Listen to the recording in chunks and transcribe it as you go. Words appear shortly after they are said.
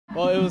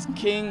Well, it was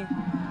king,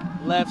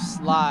 left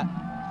slot,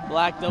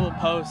 black double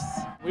posts.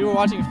 We were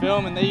watching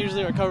film and they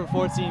usually are cover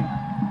 14,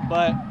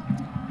 but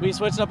we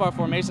switched up our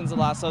formations a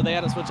lot, so they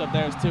had to switch up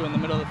theirs too, and the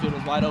middle of the field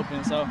was wide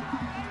open. So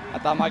I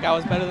thought my guy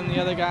was better than the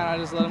other guy, and I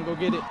just let him go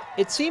get it.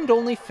 It seemed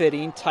only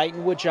fitting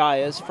Titan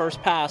Wajaya's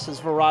first pass as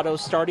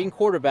Verrado's starting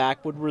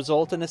quarterback would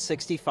result in a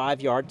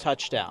 65-yard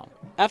touchdown.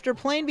 After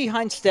playing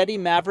behind steady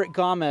Maverick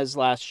Gomez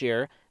last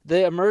year,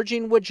 the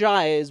emerging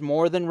Wajaya is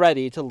more than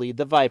ready to lead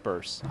the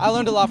Vipers. I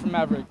learned a lot from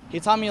Maverick. He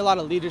taught me a lot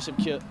of leadership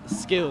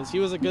skills. He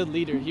was a good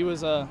leader. He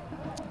was a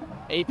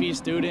AP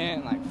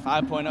student, like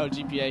 5.0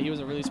 GPA. He was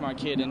a really smart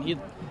kid, and he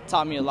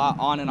taught me a lot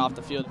on and off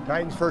the field.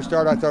 Titan's first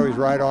start, I thought he was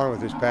right on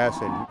with his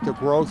passing. The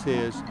growth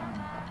is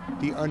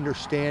the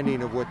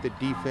understanding of what the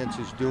defense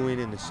is doing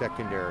in the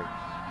secondary.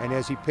 And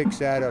as he picks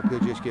that up, he'll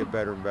just get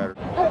better and better.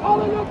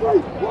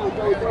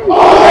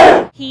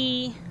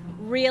 He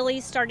really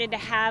started to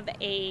have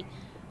a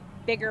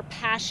bigger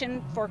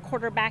passion for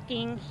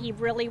quarterbacking. He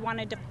really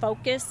wanted to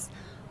focus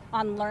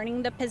on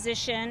learning the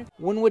position.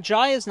 When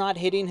Wajaya is not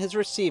hitting his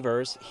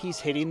receivers, he's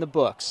hitting the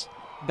books,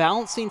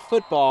 balancing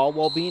football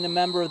while being a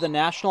member of the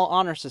National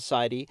Honor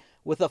Society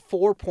with a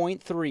 4.3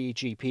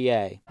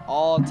 GPA.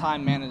 All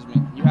time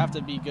management. You have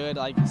to be good.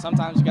 Like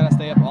sometimes you gotta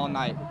stay up all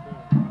night,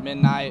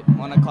 midnight,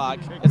 1 o'clock.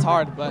 It's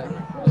hard, but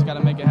you just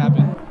gotta make it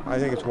happen. I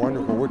think it's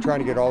wonderful. We're trying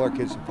to get all our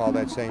kids to follow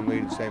that same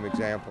lead and same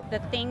example. The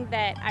thing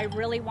that I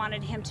really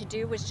wanted him to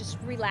do was just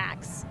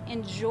relax,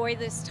 enjoy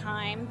this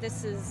time.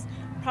 This is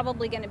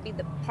probably going to be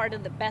the part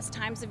of the best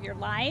times of your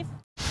life.